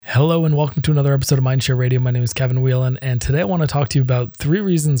Hello and welcome to another episode of Mindshare Radio. My name is Kevin Whelan, and today I want to talk to you about 3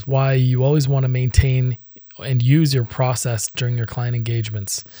 reasons why you always want to maintain and use your process during your client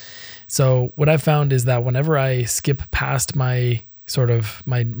engagements. So what I've found is that whenever I skip past my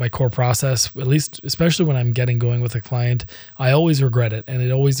my core process, at least especially when I'm getting going with a client, I always regret it and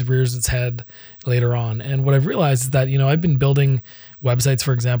it always rears its head later on. And what I've realized is that, I've been building websites,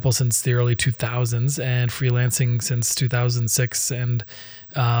 for example, since the early 2000s and freelancing since 2006 and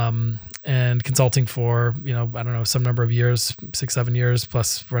consulting for, some number of years, 6-7 years,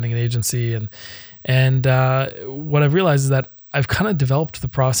 plus running an agency. And what I've realized is that I've kind of developed the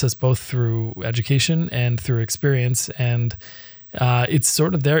process both through education and through experience, and it's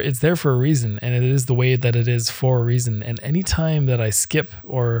sort of there. It's there for a reason, and it is the way that it is for a reason. And anytime that I skip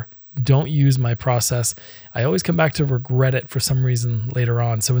or don't use my process, I always come back to regret it for some reason later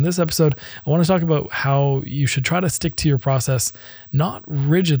on. So in this episode, I want to talk about how you should try to stick to your process, not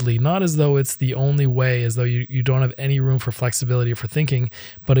rigidly, not as though it's the only way, as though you don't have any room for flexibility or for thinking,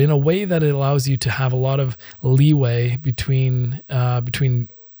 but in a way that it allows you to have a lot of leeway between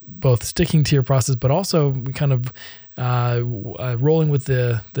both sticking to your process, but also kind of rolling with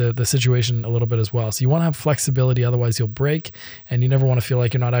the situation a little bit as well. So you want to have flexibility, otherwise you'll break, and you never want to feel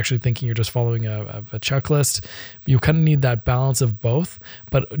like you're not actually thinking, you're just following a checklist. You kind of need that balance of both.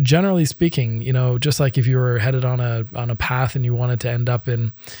 But generally speaking, just like if you were headed on a path and you wanted to end up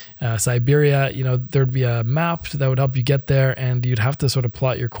in Siberia, there'd be a map that would help you get there, and you'd have to sort of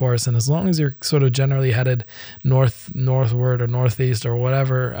plot your course. And as long as you're sort of generally headed northward or northeast or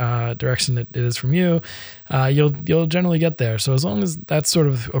whatever direction it is from you, you'll generally get there. So as long as that's sort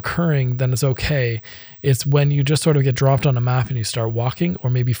of occurring, then it's okay. It's when you just sort of get dropped on a map and you start walking or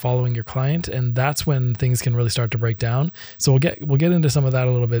maybe following your client, and that's when things can really start to break down. So we'll get into some of that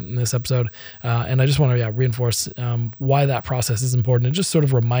a little bit in this episode, and I just want to reinforce why that process is important, and just sort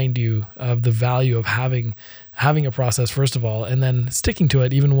of remind you of the value of having a process first of all, and then sticking to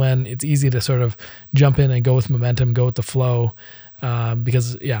it even when it's easy to sort of jump in and go with momentum, go with the flow.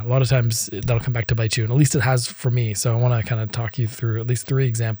 Because a lot of times that'll come back to bite you, and at least it has for me. So I want to kind of talk you through at least 3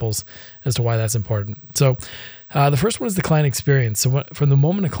 examples as to why that's important. So the first one is the client experience. So from the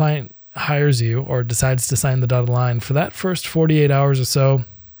moment a client hires you or decides to sign the dotted line, for that first 48 hours or so,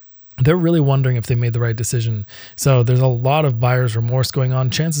 they're really wondering if they made the right decision. So there's a lot of buyer's remorse going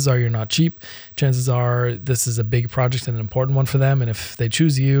on. Chances are you're not cheap. Chances are this is a big project and an important one for them. And if they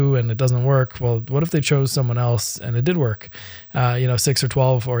choose you and it doesn't work, well, what if they chose someone else and it did work? 6 or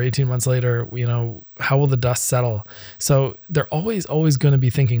 12 or 18 months later, how will the dust settle? So they're always going to be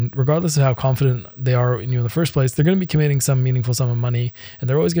thinking, regardless of how confident they are in you in the first place, they're going to be committing some meaningful sum of money, and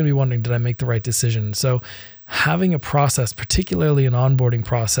they're always going to be wondering, did I make the right decision? So having a process, particularly an onboarding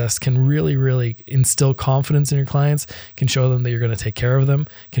process, can really, really instill confidence in your clients, can show them that you're going to take care of them,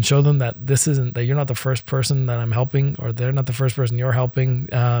 can show them that that you're not the first person that I'm helping, or they're not the first person you're helping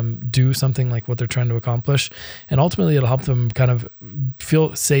do something like what they're trying to accomplish. And ultimately it'll help them kind of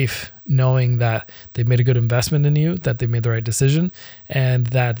feel safe knowing that they've made a good investment in you, that they made the right decision, and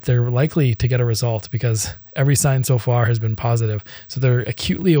that they're likely to get a result because every sign so far has been positive. So they're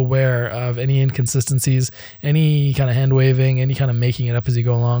acutely aware of any inconsistencies, any kind of hand waving, any kind of making it up as you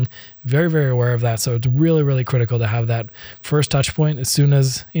go along. Very, very aware of that. So it's really, really critical to have that first touch point as soon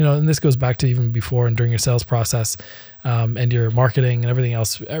as, and this goes back to even before and during your sales process, and your marketing and everything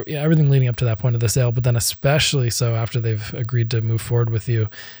else, everything leading up to that point of the sale, but then especially so after they've agreed to move forward with you,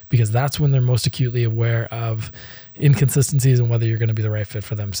 because that's when they're most acutely aware of inconsistencies and whether you're going to be the right fit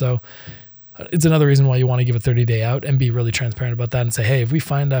for them. So it's another reason why you want to give a 30-day out and be really transparent about that and say, hey, if we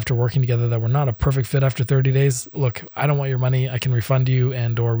find after working together that we're not a perfect fit after 30 days, look, I don't want your money. I can refund you,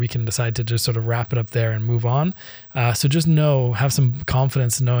 or we can decide to just sort of wrap it up there and move on. So just have some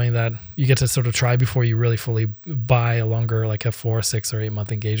confidence knowing that you get to sort of try before you really fully buy a longer, like a 4, 6, or 8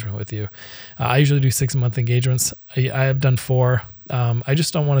 month engagement with you. I usually do 6-month engagements. I have done 4. I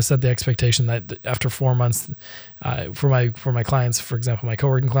just don't want to set the expectation that after 4 months, for my clients, for example, my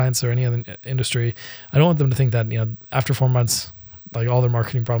co-working clients or any other industry, I don't want them to think that, after 4 months, like all their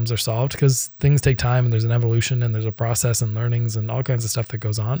marketing problems are solved, because things take time and there's an evolution and there's a process and learnings and all kinds of stuff that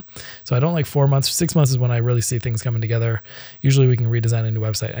goes on. So I don't like 4 months. 6 months is when I really see things coming together. Usually we can redesign a new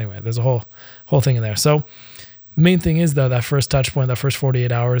website. Anyway, there's a whole thing in there. So the main thing is, though, that first touch point, that first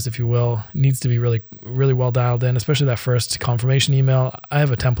 48 hours, if you will, needs to be really, really well dialed in, especially that first confirmation email. I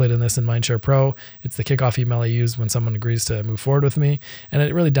have a template in this in Mindshare Pro. It's the kickoff email I use when someone agrees to move forward with me. And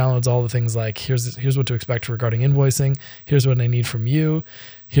it really downloads all the things like, here's what to expect regarding invoicing. Here's what I need from you.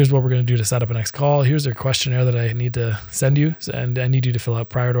 Here's what we're going to do to set up a next call. Here's a questionnaire that I need to send you, and I need you to fill out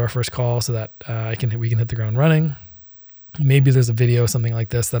prior to our first call so that we can hit the ground running. Maybe there's a video, something like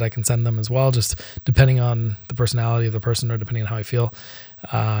this, that I can send them as well, just depending on the personality of the person or depending on how I feel.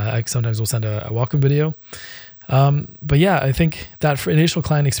 I sometimes will send a welcome video. But yeah, I think that initial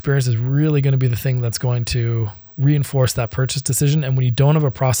client experience is really going to be the thing that's going to reinforce that purchase decision. And when you don't have a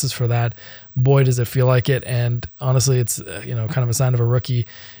process for that, boy, does it feel like it. And honestly, it's, kind of a sign of a rookie.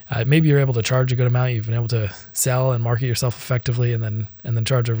 Maybe you're able to charge a good amount. You've been able to sell and market yourself effectively and then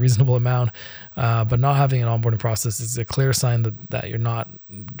charge a reasonable amount. But not having an onboarding process is a clear sign that you're not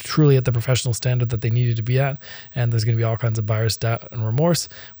truly at the professional standard that they need you to be at. And there's going to be all kinds of buyer's doubt and remorse,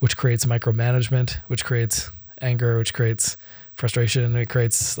 which creates micromanagement, which creates anger, which creates frustration. It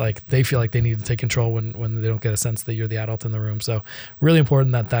creates they feel like they need to take control when they don't get a sense that you're the adult in the room. So really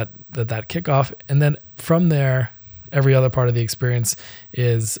important that kickoff. And then from there, every other part of the experience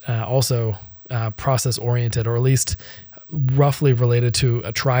is also process oriented, or at least roughly related to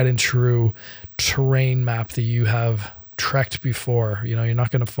a tried and true terrain map that you have trekked before. You're not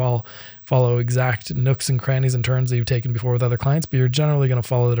going to follow exact nooks and crannies and turns that you've taken before with other clients, but you're generally going to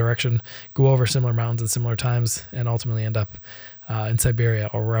follow the direction, go over similar mountains at similar times, and ultimately end up in Siberia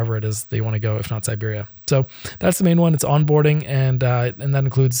or wherever it is they want to go, if not Siberia. So that's the main one. It's onboarding, and that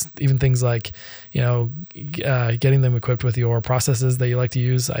includes even things like, getting them equipped with your processes that you like to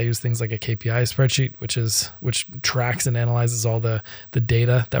use. I use things like a KPI spreadsheet, which tracks and analyzes all the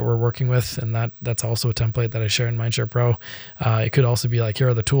data that we're working with, and that's also a template that I share in Mindshare Pro. It could also be like, here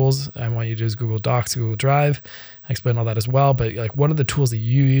are the tools I want you to use: Google Docs, Google Drive. I explain all that as well, but what are the tools that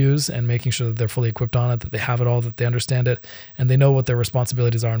you use, and making sure that they're fully equipped on it, that they have it all, that they understand it, and they know what their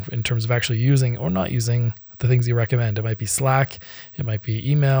responsibilities are in terms of actually using or not using the things you recommend. It might be Slack, it might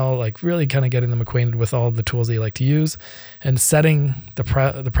be email, really kind of getting them acquainted with all the tools that you like to use, and setting the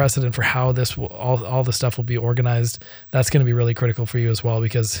precedent for how this will all the stuff will be organized. That's going to be really critical for you as well,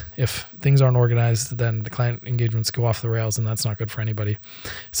 because if things aren't organized, then the client engagements go off the rails, and that's not good for anybody.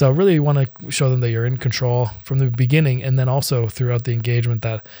 So really want to show them that you're in control from the beginning, and then also throughout the engagement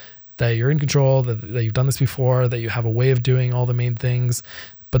that you're in control, that you've done this before, that you have a way of doing all the main things,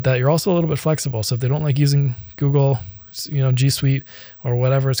 but that you're also a little bit flexible. So if they don't like using Google, G Suite or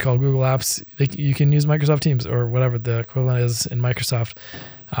whatever it's called, Google Apps, you can use Microsoft Teams or whatever the equivalent is in Microsoft.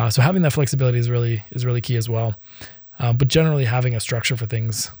 So having that flexibility is really key as well. But generally having a structure for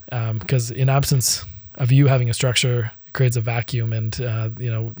things, because in absence of you having a structure, it creates a vacuum, and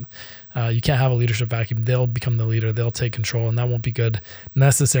you can't have a leadership vacuum. They'll become the leader, they'll take control, and that won't be good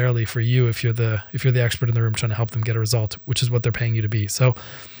necessarily for you if you're the expert in the room trying to help them get a result, which is what they're paying you to be. So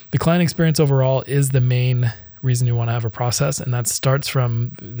the client experience overall is the main reason you want to have a process, and that starts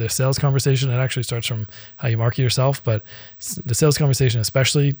from the sales conversation. It actually starts from how you market yourself, but the sales conversation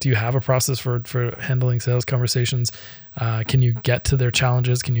especially. Do you have a process for handling sales conversations? Can you get to their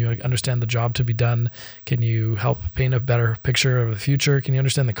challenges? Can you understand the job to be done? Can you help paint a better picture of the future? Can you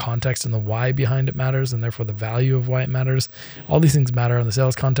understand the context and the why behind it matters, and therefore the value of why it matters? All these things matter in the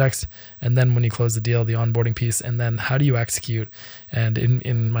sales context. And then when you close the deal, the onboarding piece, and then how do you execute? And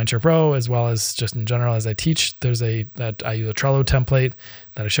in Mindshare Pro, as well as just in general as I teach, I use a Trello template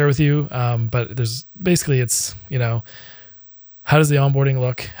that I share with you. But there's basically, it's, how does the onboarding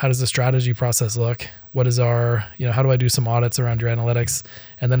look? How does the strategy process look? What is our, how do I do some audits around your analytics?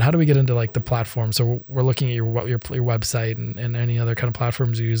 And then how do we get into the platform? So we're looking at your website and any other kind of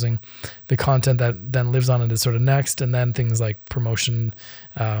platforms you're using, the content that then lives on it is sort of next. And then things like promotion,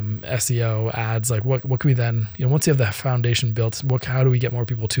 SEO, ads, what can we then, once you have the foundation built, how do we get more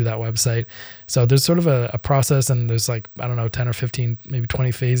people to that website? So there's sort of a process, and there's 10 or 15, maybe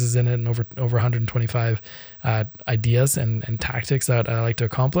 20 phases in it, and over 125 ideas and tactics that I like to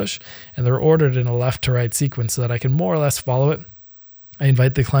accomplish. And they're ordered in a left to right sequence so that I can more or less follow it. I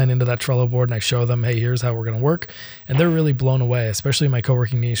invite the client into that Trello board and I show them, hey, here's how we're going to work. And they're really blown away, especially in my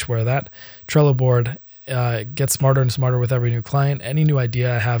co-working niche, where that Trello board gets smarter and smarter with every new client. Any new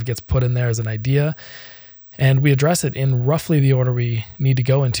idea I have gets put in there as an idea, and we address it in roughly the order we need to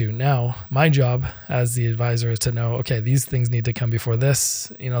go into. Now, my job as the advisor is to know, okay, these things need to come before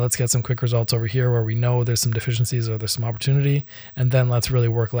this. Let's get some quick results over here where we know there's some deficiencies or there's some opportunity. And then let's really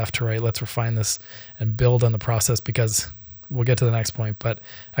work left to right. Let's refine this and build on the process, because we'll get to the next point. But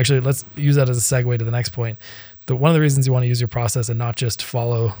actually, let's use that as a segue to the next point. One of the reasons you want to use your process and not just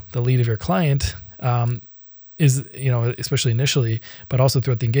follow the lead of your client is, especially initially, but also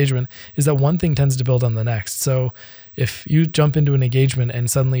throughout the engagement, is that one thing tends to build on the next. So if you jump into an engagement and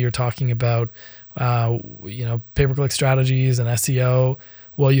suddenly you're talking about, pay-per-click strategies and SEO,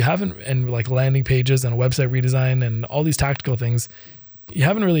 well, you haven't, and landing pages and website redesign and all these tactical things, you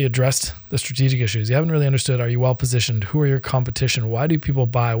haven't really addressed the strategic issues. You haven't really understood, are you well positioned? Who are your competition? Why do people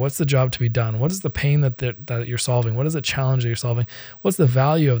buy? What's the job to be done? What is the pain that you're solving? What is the challenge that you're solving? What's the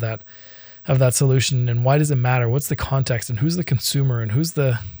value of that solution, and why does it matter? What's the context, and who's the consumer, and who's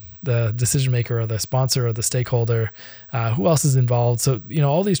the decision maker or the sponsor or the stakeholder? Who else is involved? So,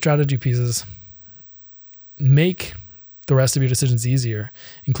 all these strategy pieces make the rest of your decisions easier,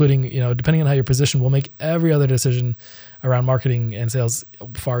 including, depending on how you're positioned, will make every other decision around marketing and sales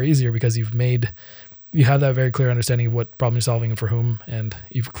far easier, because you have that very clear understanding of what problem you're solving and for whom, and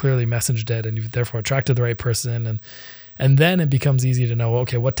you've clearly messaged it, and you've therefore attracted the right person. And then it becomes easy to know,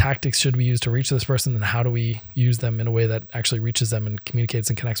 okay, what tactics should we use to reach this person, and how do we use them in a way that actually reaches them and communicates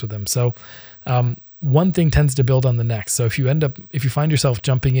and connects with them? So one thing tends to build on the next. So if you find yourself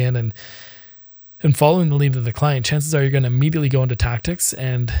jumping in and following the lead of the client, chances are you're going to immediately go into tactics,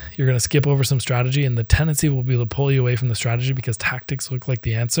 and you're going to skip over some strategy, and the tendency will be to pull you away from the strategy because tactics look like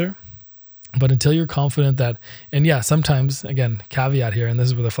the answer. But until you're confident that, and yeah, sometimes, again, caveat here, and this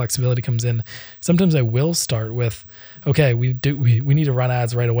is where the flexibility comes in. Sometimes I will start with, okay, we need to run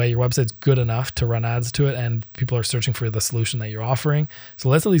ads right away. Your website's good enough to run ads to it, and people are searching for the solution that you're offering. So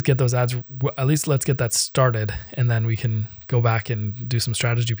let's at least get those ads, let's get that started, and then we can go back and do some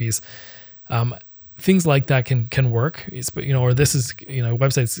strategy piece. Things like that can work, or this is,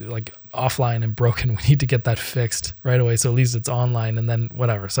 website's like offline and broken. We need to get that fixed right away. So at least it's online, and then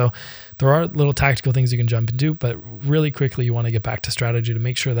whatever. So there are little tactical things you can jump into, but really quickly you want to get back to strategy to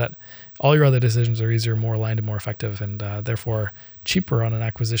make sure that all your other decisions are easier, more aligned, and more effective, and therefore cheaper on an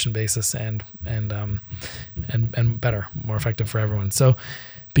acquisition basis, and better, more effective for everyone. So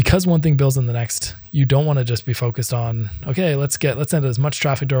because one thing builds on the next, you don't want to just be focused on, okay, let's send as much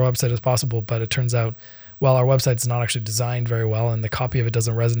traffic to our website as possible. But it turns out, well, our website's not actually designed very well, and the copy of it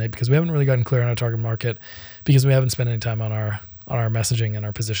doesn't resonate because we haven't really gotten clear on our target market, because we haven't spent any time on our messaging and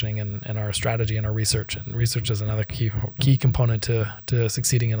our positioning and our strategy and our research. And research is another key component to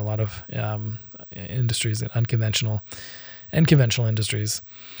succeeding in a lot of industries, unconventional and conventional industries.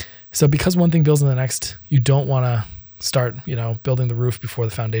 So because one thing builds on the next, you don't want to start, building the roof before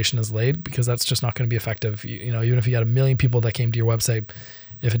the foundation is laid, because that's just not going to be effective. Even if you got 1 million people that came to your website,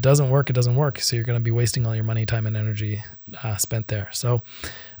 if it doesn't work, it doesn't work. So you're going to be wasting all your money, time, and energy spent there. So,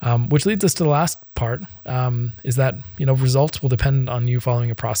 which leads us to the last part, is that, results will depend on you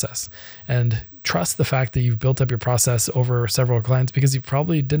following a process, and trust the fact that you've built up your process over several clients, because you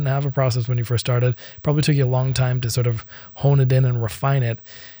probably didn't have a process when you first started. It probably took you a long time to sort of hone it in and refine it.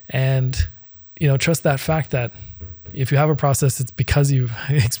 And, trust that fact that if you have a process, it's because you've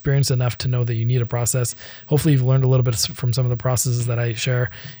experienced enough to know that you need a process. Hopefully you've learned a little bit from some of the processes that I share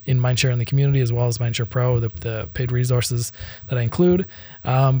in Mindshare in the community, as well as Mindshare Pro, the paid resources that I include.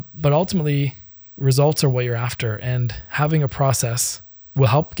 But ultimately, results are what you're after, and having a process will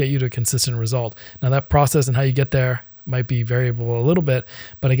help get you to a consistent result. Now, that process and how you get there might be variable a little bit,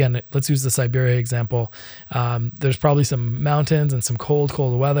 but again, let's use the Siberia example. There's probably some mountains and some cold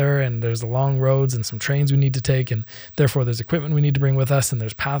weather, and there's the long roads and some trains we need to take, and therefore there's equipment we need to bring with us, and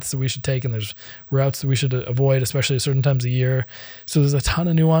there's paths that we should take, and there's routes that we should avoid, especially at certain times of year. So there's a ton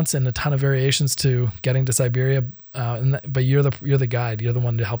of nuance and a ton of variations to getting to Siberia, but you're the guide. You're the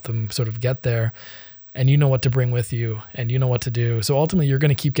one to help them sort of get there. And you know what to bring with you, and you know what to do. So ultimately, you're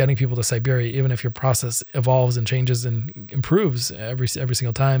going to keep getting people to Siberia, even if your process evolves and changes and improves every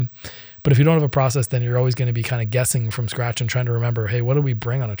single time. But if you don't have a process, then you're always going to be kind of guessing from scratch and trying to remember, hey, what do we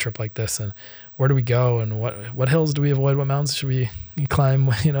bring on a trip like this, and where do we go, and what hills do we avoid, what mountains should we climb,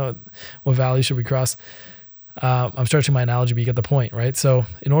 what valleys should we cross? I'm stretching my analogy, but you get the point, right? So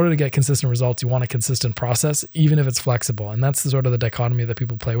in order to get consistent results, you want a consistent process, even if it's flexible. And that's sort of the dichotomy that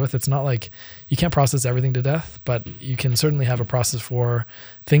people play with. It's not like you can't process everything to death, but you can certainly have a process for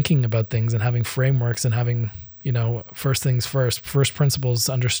thinking about things and having frameworks and having, first things first principles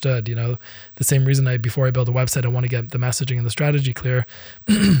understood. The same reason before I build a website, I want to get the messaging and the strategy clear.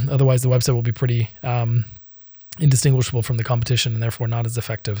 Otherwise the website will be pretty, indistinguishable from the competition, and therefore not as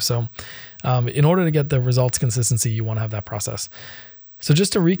effective. So in order to get the results consistency, you want to have that process. So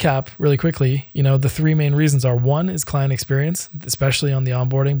just to recap really quickly, the 3 main reasons are: 1 is client experience, especially on the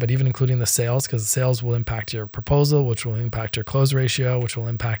onboarding, but even including the sales, because the sales will impact your proposal, which will impact your close ratio, which will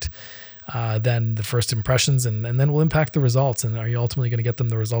impact then the first impressions, and then will impact the results. And are you ultimately going to get them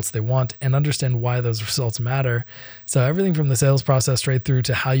the results they want, and understand why those results matter? So everything from the sales process straight through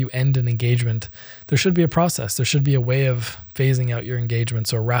to how you end an engagement, there should be a process. There should be a way of phasing out your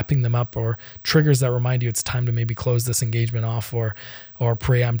engagements, or wrapping them up, or triggers that remind you it's time to maybe close this engagement off, or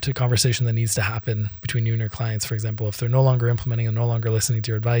preempt a conversation that needs to happen between you and your clients. For example, if they're no longer implementing and no longer listening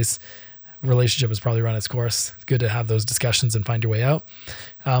to your advice, relationship has probably run its course. It's good to have those discussions and find your way out.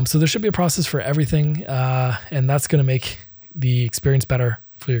 So there should be a process for everything, and that's going to make the experience better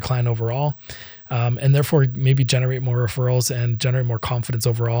for your client overall, and therefore maybe generate more referrals and generate more confidence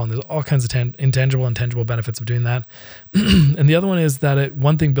overall. And there's all kinds of intangible and tangible benefits of doing that. And the other one is that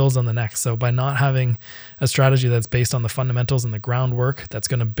one thing builds on the next. So by not having a strategy that's based on the fundamentals and the groundwork that's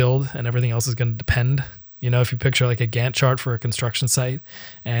going to build, and everything else is going to depend. If you picture like a Gantt chart for a construction site,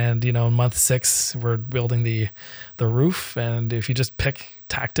 and in month 6 we're building the roof, and if you just pick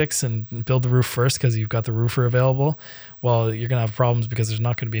tactics and build the roof first because you've got the roofer available, well, you're gonna have problems because there's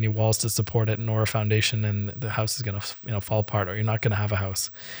not going to be any walls to support it nor a foundation, and the house is gonna fall apart, or you're not gonna have a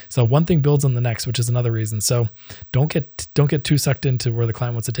house. So one thing builds on the next, which is another reason. So don't get too sucked into where the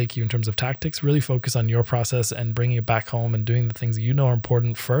client wants to take you in terms of tactics. Really focus on your process and bringing it back home and doing the things that are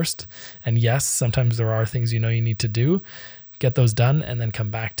important first. And yes, sometimes there are things you need to do. Get those done and then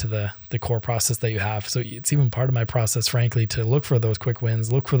come back to the core process that you have. So it's even part of my process, frankly, to look for those quick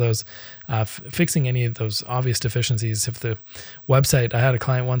wins, look for those fixing any of those obvious deficiencies. If the website, I had a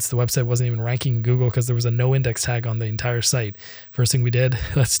client once, the website wasn't even ranking in Google because there was a no index tag on the entire site. First thing we did,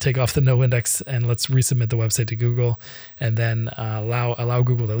 let's take off the no index and let's resubmit the website to Google, and then allow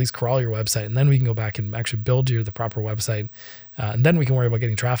Google to at least crawl your website, and then we can go back and actually build you the proper website, and then we can worry about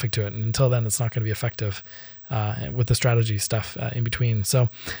getting traffic to it. And until then, it's not going to be effective with the strategy stuff in between. So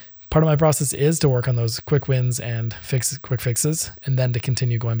part of my process is to work on those quick wins and quick fixes, and then to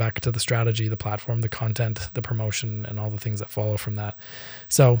continue going back to the strategy, the platform, the content, the promotion, and all the things that follow from that.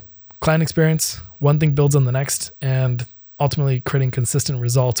 So client experience, one thing builds on the next, and ultimately creating consistent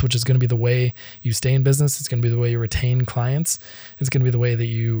results, which is going to be the way you stay in business. It's going to be the way you retain clients. It's going to be the way that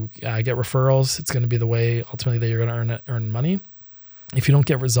you get referrals. It's going to be the way ultimately that you're going to earn money. If you don't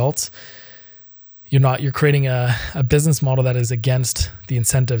get results, you're creating a business model that is against the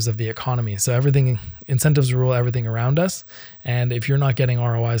incentives of the economy. So incentives rule everything around us. And if you're not getting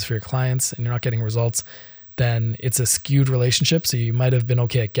ROIs for your clients and you're not getting results, then it's a skewed relationship. So you might have been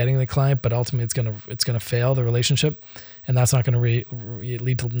okay at getting the client, but ultimately it's gonna fail the relationship, and that's not going to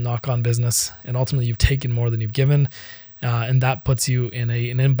lead to knock-on business. And ultimately, you've taken more than you've given, and that puts you in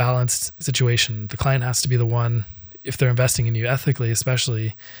an imbalanced situation. The client has to be the one, if they're investing in you ethically,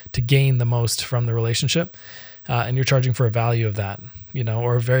 especially, to gain the most from the relationship, and you're charging for a value of that,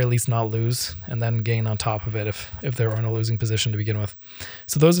 or at very least not lose, and then gain on top of it if they're in a losing position to begin with.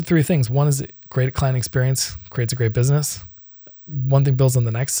 So those are 3 things. One is great client experience creates a great business. One thing builds on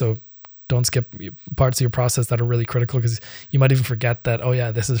the next. So don't skip parts of your process that are really critical, because you might even forget that, oh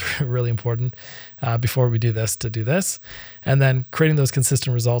yeah, this is really important before we do this, to do this. And then creating those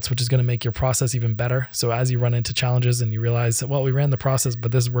consistent results, which is going to make your process even better. So as you run into challenges and you realize, well, we ran the process,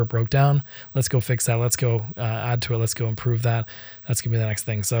 but this is where it broke down. Let's go fix that. Let's go add to it. Let's go improve that. That's going to be the next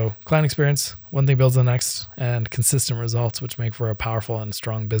thing. So client experience, one thing builds the next, and consistent results, which make for a powerful and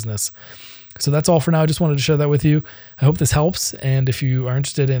strong business. So that's all for now. I just wanted to share that with you. I hope this helps. And if you are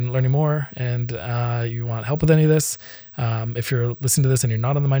interested in learning more and you want help with any of this, if you're listening to this and you're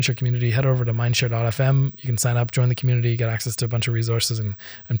not in the Mindshare community, head over to mindshare.fm. You can sign up, join the community, get access to a bunch of resources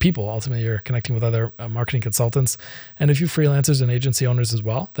and people. Ultimately, you're connecting with other marketing consultants and a few freelancers and agency owners as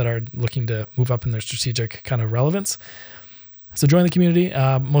well that are looking to move up in their strategic kind of relevance. So join the community.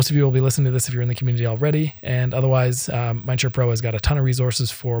 Most of you will be listening to this if you're in the community already. And otherwise, Mindshare Pro has got a ton of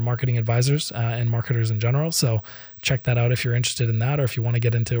resources for marketing advisors and marketers in general. So check that out if you're interested in that, or if you want to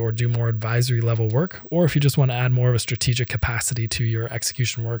get into or do more advisory level work, or if you just want to add more of a strategic capacity to your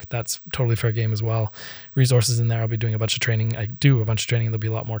execution work. That's totally fair game as well. Resources in there. I'll be doing a bunch of training. I do a bunch of training. There'll be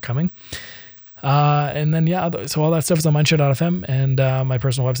a lot more coming. And then, so all that stuff is on mindshare.fm, and my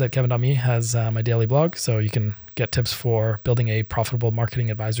personal website, kevin.me, has my daily blog. So you can get tips for building a profitable marketing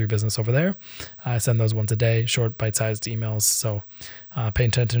advisory business over there. I send those once a day, short bite-sized emails. So pay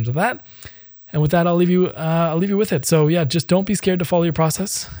attention to that. And with that, I'll leave you with it. So yeah, just don't be scared to follow your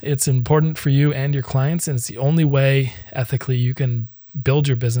process. It's important for you and your clients, and it's the only way ethically you can build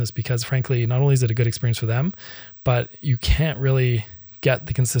your business, because frankly, not only is it a good experience for them, but you can't really get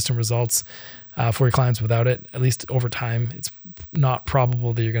the consistent results for your clients without it. At least over time, it's not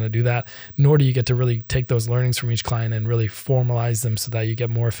probable that you're going to do that, nor do you get to really take those learnings from each client and really formalize them so that you get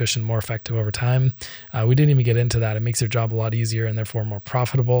more efficient, more effective over time. We didn't even get into that. It makes your job a lot easier and therefore more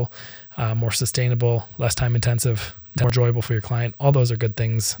profitable, more sustainable, less time intensive, more enjoyable for your client. All those are good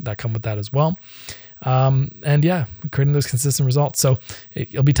things that come with that as well. And yeah, creating those consistent results. So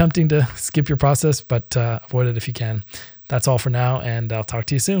it'll be tempting to skip your process, but avoid it if you can. That's all for now, and I'll talk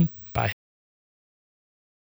to you soon.